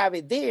 once you have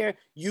it there,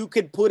 you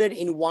could put it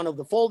in one of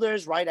the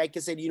folders, right? I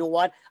can say, you know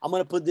what? I'm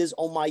gonna put this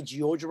on my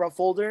GeoGebra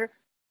folder.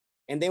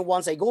 And then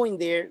once I go in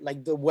there,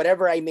 like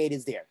whatever I made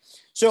is there.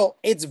 So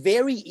it's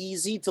very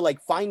easy to like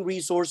find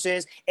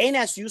resources. And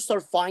as you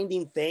start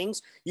finding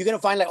things, you're going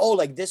to find like, oh,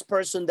 like this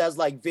person does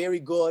like very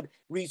good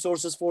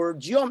resources for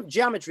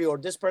geometry, or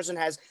this person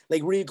has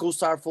like really cool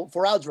stuff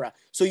for algebra.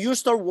 So you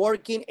start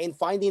working and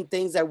finding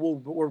things that will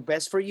work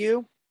best for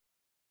you.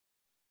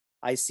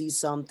 I see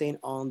something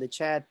on the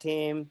chat,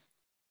 Tim.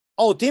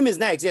 Oh, Tim is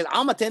next. Yes,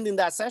 I'm attending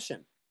that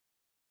session.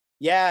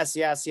 Yes,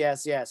 yes,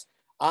 yes, yes.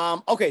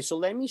 Okay, so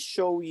let me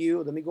show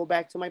you, let me go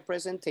back to my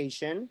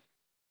presentation.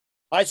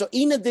 All right, so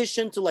in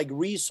addition to like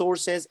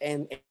resources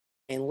and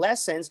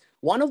lessons,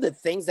 one of the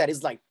things that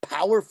is like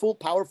powerful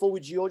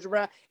with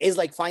GeoGebra is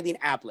like finding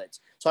applets.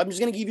 So I'm just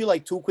gonna give you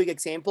like two quick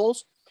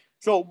examples.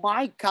 So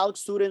my calc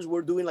students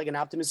were doing like an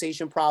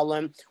optimization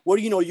problem where,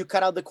 you know, you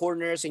cut out the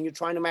corners and you're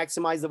trying to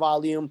maximize the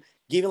volume,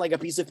 given like a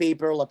piece of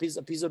paper or a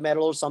piece of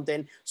metal or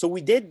something. So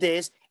we did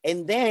this,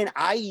 and then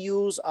I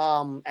use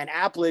an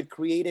applet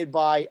created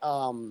by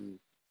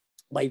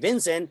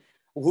Vincent,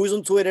 who's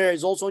on Twitter,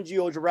 is also on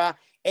GeoGebra.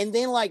 And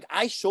then like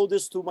I showed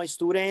this to my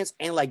students,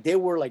 and like they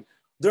were like,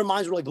 their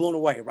minds were like blown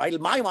away, right?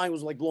 My mind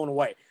was like blown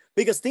away.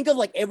 Because think of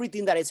like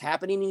everything that is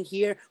happening in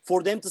here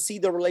for them to see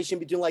the relation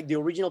between like the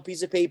original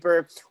piece of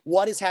paper,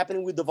 what is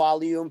happening with the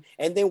volume,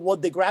 and then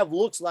what the graph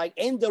looks like,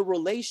 and the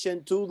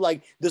relation to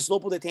like the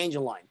slope of the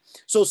tangent line.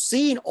 So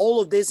seeing all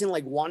of this in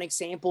like one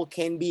example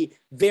can be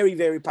very,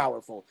 very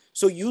powerful.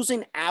 So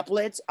using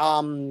applets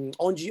on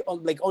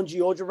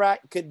GeoGebra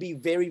could be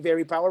very,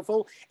 very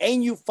powerful,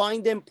 and you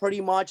find them pretty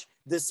much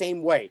the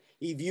same way.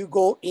 If you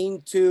go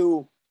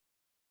into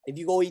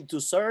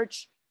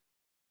search,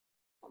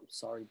 I'm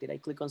sorry, did I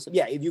click on some?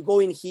 Yeah, if you go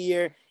in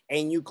here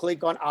and you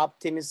click on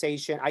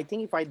optimization, I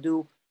think if I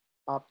do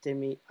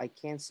I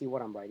can't see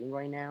what I'm writing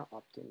right now.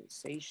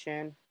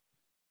 Optimization,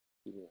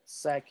 give me a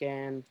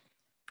second.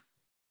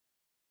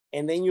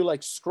 And then you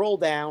like scroll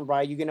down,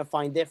 right? You're gonna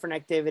find different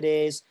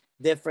activities,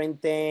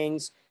 different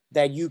things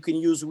that you can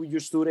use with your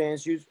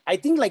students. I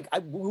think like I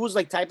was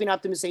like typing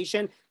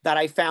optimization that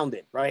I found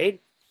it,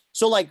 right?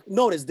 So like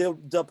notice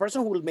the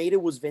person who made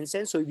it was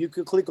Vincent. So if you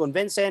could click on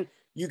Vincent,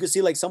 you can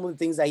see like some of the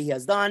things that he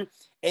has done.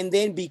 And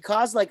then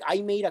because like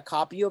I made a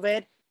copy of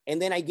it,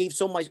 and then I gave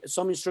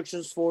some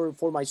instructions for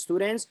my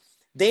students,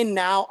 then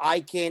now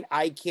I can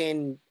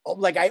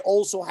like I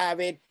also have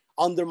it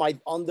under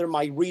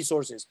my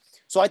resources.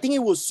 So I think it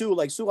was Sue.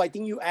 Like Sue, I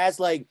think you asked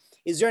like,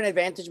 is there an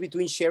advantage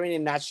between sharing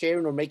and not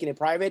sharing, or making it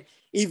private?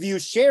 If you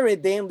share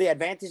it, then the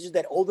advantage is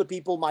that other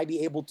people might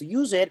be able to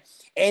use it.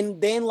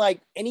 And then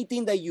like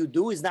anything that you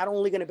do is not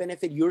only going to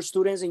benefit your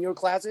students in your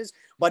classes,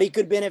 but it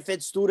could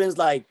benefit students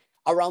like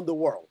around the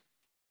world.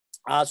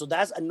 So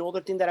that's another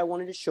thing that I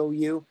wanted to show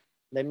you.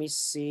 Let me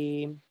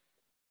see.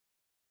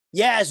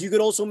 Yes, you could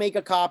also make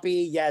a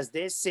copy. Yes,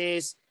 this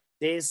is,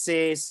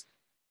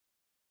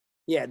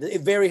 yeah,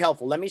 very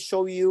helpful. Let me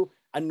show you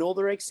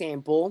another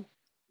example.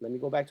 Let me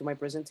go back to my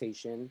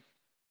presentation.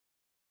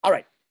 All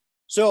right.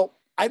 So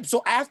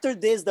after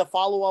this, the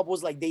follow-up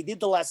was like they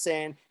did the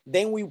lesson,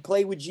 then we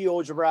played with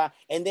GeoGebra,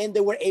 and then they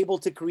were able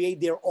to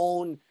create their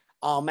own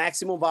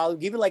maximum value,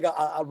 give it like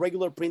a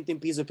regular printing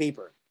piece of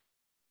paper.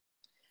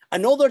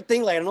 Another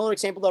thing, like another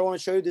example that I want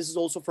to show you, this is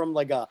also from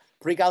like a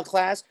pre-cal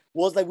class,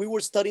 was like we were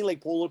studying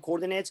like polar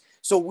coordinates.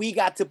 So we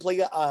got to play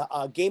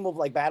a game of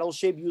like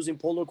Battleship using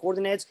polar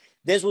coordinates.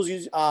 This was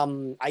used,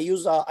 I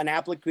used an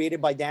applet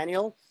created by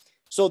Daniel.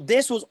 So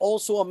this was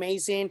also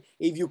amazing.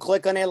 If you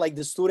click on it, like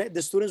the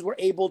students were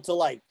able to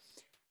like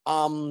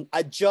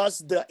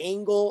adjust the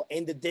angle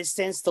and the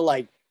distance to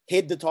like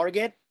hit the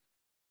target.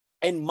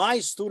 And my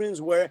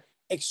students were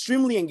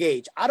extremely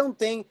engaged. I don't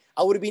think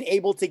I would have been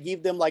able to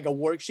give them like a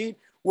worksheet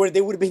where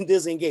they would have been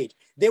disengaged.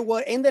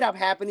 What ended up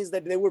happening is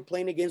that they were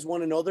playing against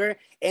one another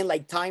and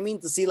like timing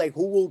to see like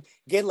who will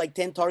get like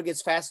 10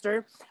 targets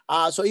faster.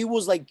 So it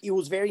was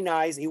very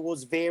nice. It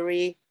was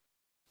very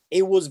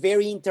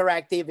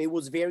interactive. It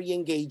was very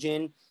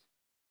engaging.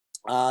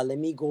 Let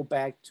me go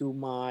back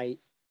to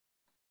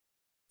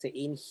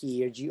in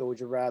here,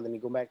 GeoGebra. Let me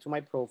go back to my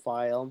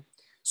profile.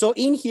 So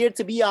in here,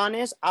 to be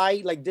honest,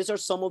 these are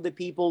some of the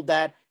people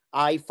that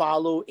I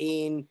follow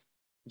in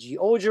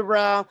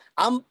GeoGebra.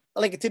 I'm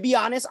like, to be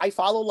honest, I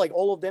follow like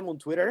all of them on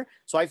Twitter.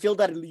 So I feel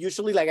that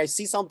usually like I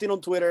see something on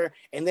Twitter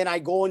and then I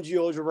go on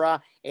GeoGebra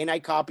and I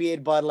copy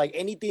it. But like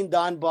anything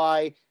done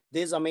by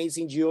this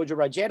amazing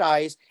GeoGebra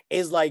Jedis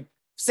is like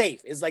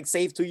safe. It's like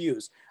safe to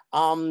use.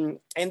 And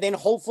then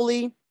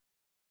hopefully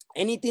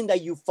anything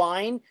that you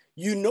find,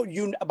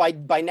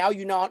 by now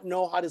you not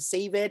know how to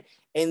save it.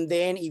 And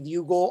then if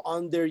you go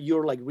under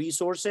your like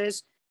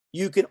resources,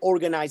 you can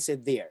organize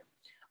it there.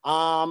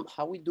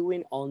 How we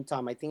doing on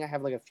time? I think I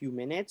have like a few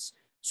minutes.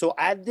 So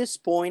at this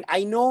point,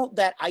 I know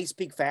that I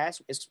speak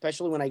fast,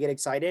 especially when I get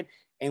excited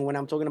and when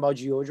I'm talking about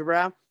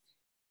GeoGebra.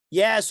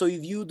 Yeah, so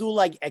if you do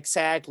like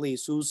exactly,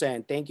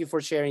 Susan, thank you for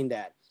sharing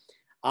that.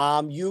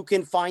 You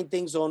can find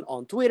things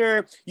on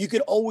Twitter. You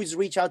could always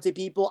reach out to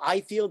people. I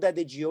feel that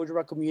the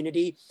GeoGebra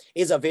community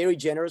is a very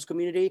generous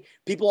community.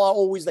 People are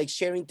always like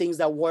sharing things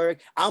that work.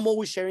 I'm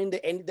always sharing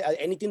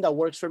anything that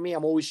works for me.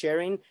 I'm always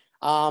sharing.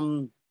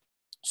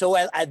 So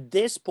at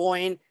this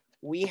point,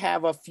 we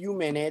have a few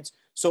minutes.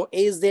 So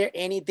is there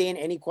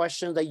any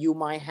questions that you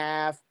might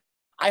have?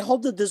 I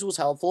hope that this was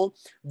helpful.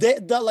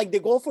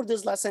 The goal for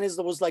this lesson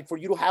was like for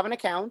you to have an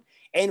account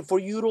and for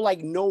you to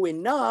like know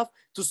enough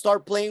to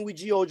start playing with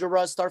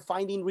GeoGebra, start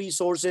finding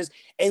resources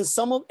and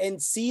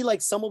see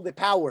like some of the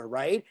power,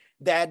 right?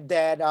 That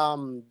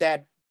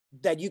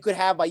you could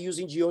have by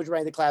using GeoGebra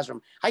in the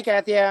classroom. Hi,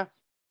 Katia.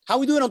 How are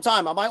we doing on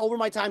time? Am I over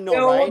my time?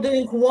 No, right? You're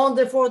doing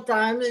wonderful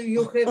time.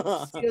 You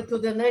have to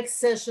the next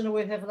session.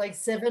 We have like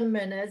 7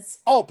 minutes.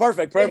 Oh,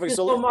 perfect. Thank you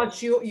so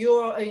much. You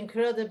are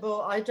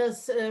incredible. I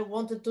just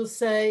wanted to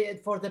say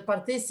for the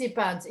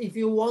participants, if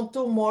you want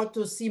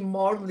to see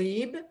more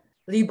Libo,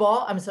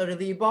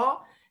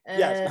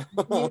 yes.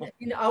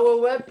 in our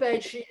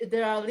webpage,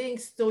 there are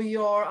links to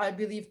I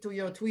believe, to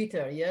your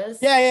Twitter. Yes.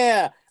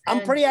 Yeah.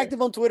 I'm pretty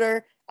active on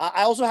Twitter.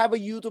 I also have a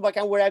YouTube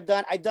account where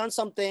I've done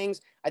some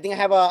things. I think I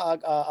have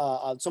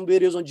some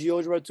videos on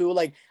GeoGebra too,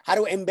 like how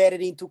to embed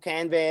it into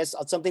Canvas,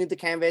 something into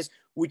Canvas,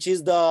 which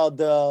is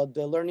the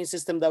learning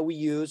system that we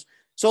use.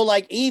 So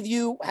like, if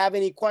you have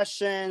any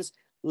questions,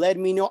 let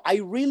me know. I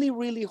really,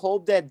 really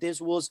hope that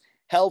this was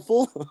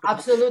helpful.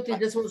 Absolutely,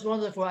 this was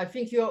wonderful. I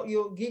think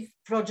you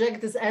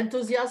project this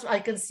enthusiasm. I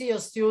can see your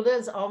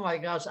students. Oh my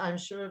gosh, I'm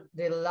sure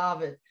they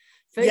love it.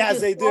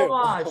 Thank you so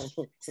much.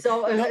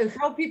 So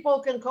how people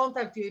can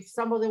contact you if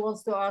somebody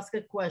wants to ask a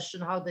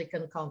question, how they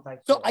can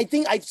contact you? So I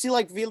think I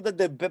feel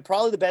that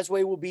probably the best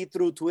way will be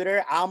through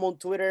Twitter. I'm on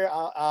Twitter.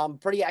 I'm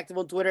pretty active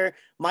on Twitter.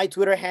 My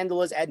Twitter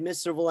handle is at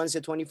Mr.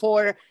 Valencia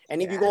 24. And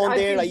if you go on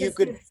there, like you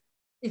could.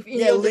 If in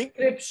your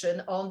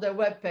description on the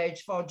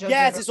webpage for GeoGebra.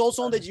 Yes, it's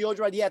also on the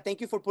GeoGebra. Yeah,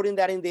 thank you for putting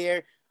that in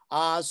there.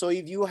 So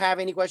if you have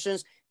any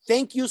questions,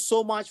 thank you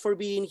so much for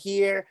being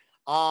here.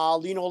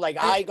 I'm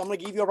gonna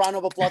give you a round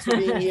of applause for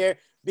being here.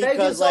 Because,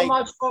 thank you so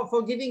much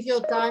for giving your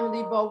time,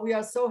 Libo. We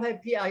are so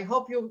happy. I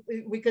hope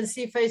we can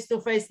see face to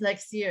face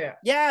next year.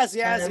 Yes.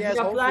 We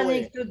are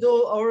planning to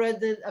do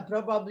already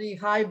probably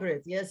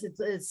hybrid. Yes,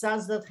 it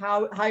sounds that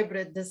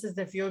hybrid. This is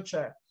the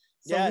future.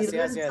 So we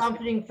learned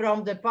something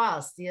from the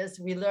past. Yes,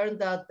 we learned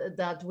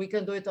that we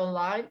can do it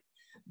online,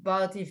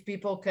 but if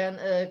people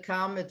can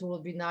come, it will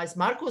be nice.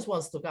 Marcus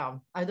wants to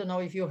come. I don't know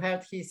if you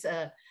heard his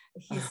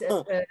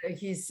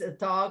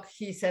talk.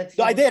 He said.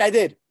 No, I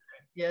did.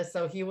 Yes,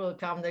 so he will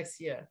come next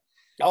year.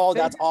 Oh,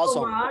 that's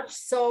awesome. So much.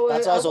 So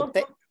that's awesome.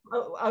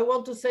 I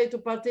want to say to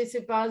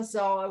participants,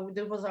 so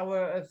that was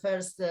our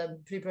first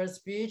prepared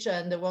speech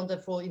and a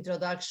wonderful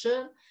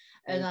introduction.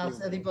 And as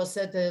Libo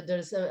said,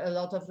 there's a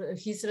lot of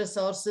his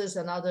resources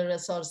and other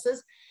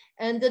resources.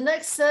 And the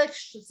next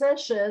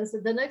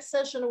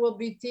session will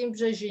be Tim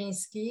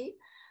Brzezinski.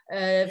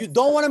 You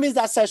don't want to miss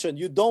that session.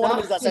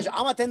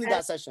 I'm attending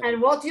that session.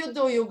 And what you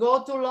do, you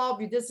go to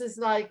lobby. This is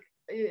like,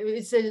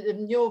 it's a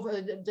new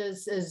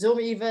Zoom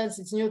events.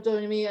 It's new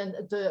to me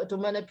and to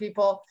many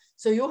people.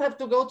 So you have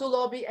to go to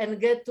lobby and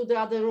get to the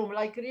other room,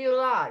 like real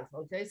life.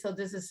 Okay, so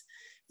this is,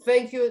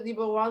 thank you,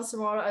 Libo, once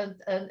more. And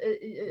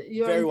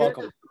you're very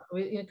welcome.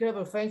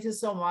 incredible. Thank you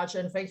so much.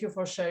 And thank you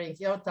for sharing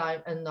your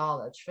time and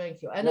knowledge.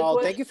 Thank you. And no,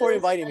 thank you for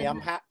inviting me.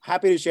 I'm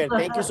happy to share.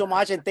 Thank you so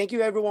much. And thank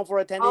you everyone for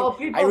attending. Oh,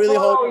 people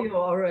follow you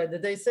already.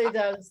 They say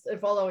they're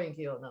following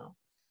you now.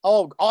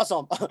 Oh,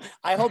 awesome.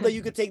 I hope that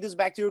you could take this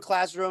back to your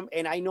classroom,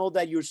 and I know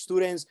that your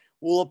students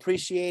will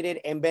appreciate it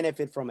and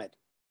benefit from it.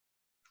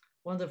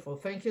 Wonderful.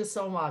 Thank you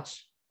so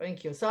much.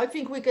 Thank you. So I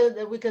think we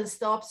can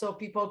stop so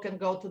people can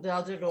go to the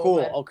other room.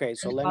 Cool. Okay.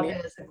 So let me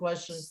ask a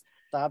question.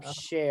 Stop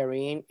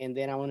sharing, and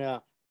then I'm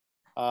gonna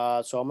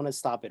so I'm gonna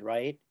stop it,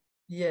 right?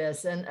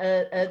 Yes, and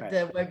at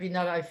the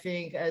webinar, I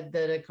think at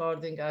the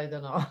recording, I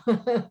don't know.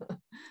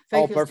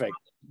 Thank you. Perfect.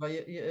 But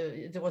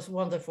it was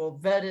wonderful,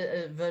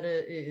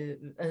 very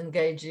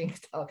engaging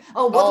talk.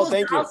 Oh, what was the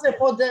answer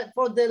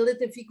for the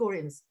little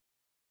figurines?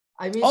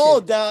 I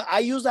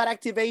use that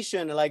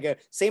activation, like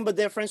same but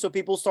different, so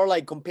people start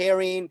like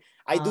comparing.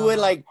 I do it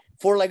like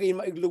for like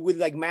with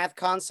like math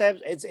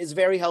concepts. It's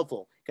very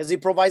helpful because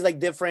it provides like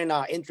different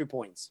entry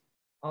points.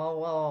 Oh,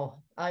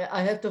 well,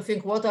 I have to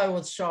think what I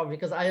would show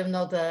because I am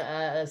not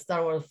a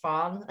Star Wars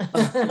fan.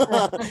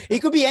 It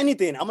could be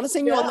anything. I'm gonna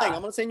send you a link.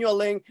 I'm gonna send you a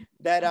link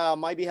that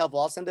might be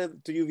helpful. I'll send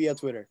it to you via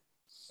Twitter.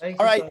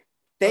 All right.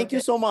 Thank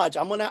you so much.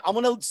 I'm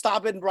gonna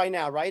stop it right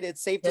now, right?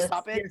 It's safe to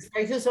stop it. Yes.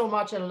 Thank you so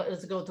much, and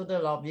let's go to the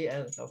lobby.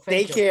 And so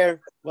take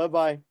care.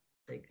 Bye-bye.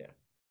 Take care.